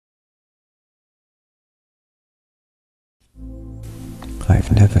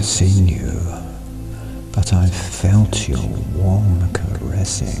I've never seen you, but I've felt your warm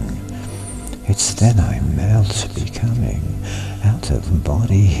caressing. It's then I melt, becoming out of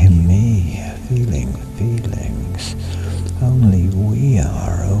body me, feeling feelings only we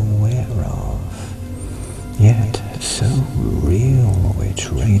are aware of, yet so real which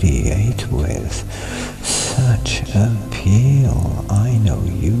radiate with such appeal. I know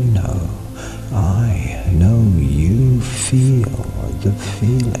you know, I know you feel the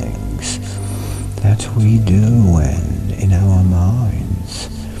feelings that we do when in our minds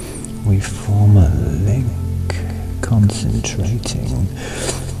we form a link, concentrating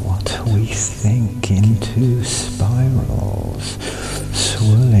what we think into spirals,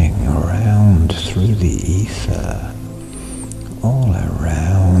 swirling around through the ether, all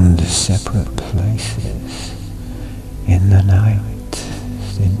around separate places, in the night,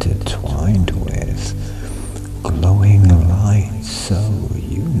 intertwined with glowing light. So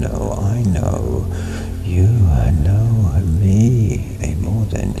you know, I know, you know me, a more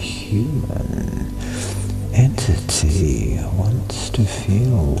than human entity wants to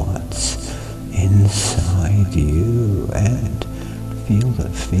feel what's inside you and feel the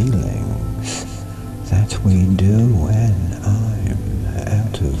feelings that we do when I'm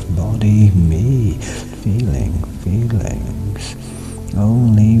out of body me, feeling feelings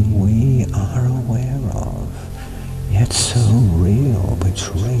only we are aware of, yet so real, which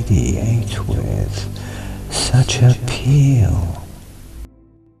radiate with such appeal.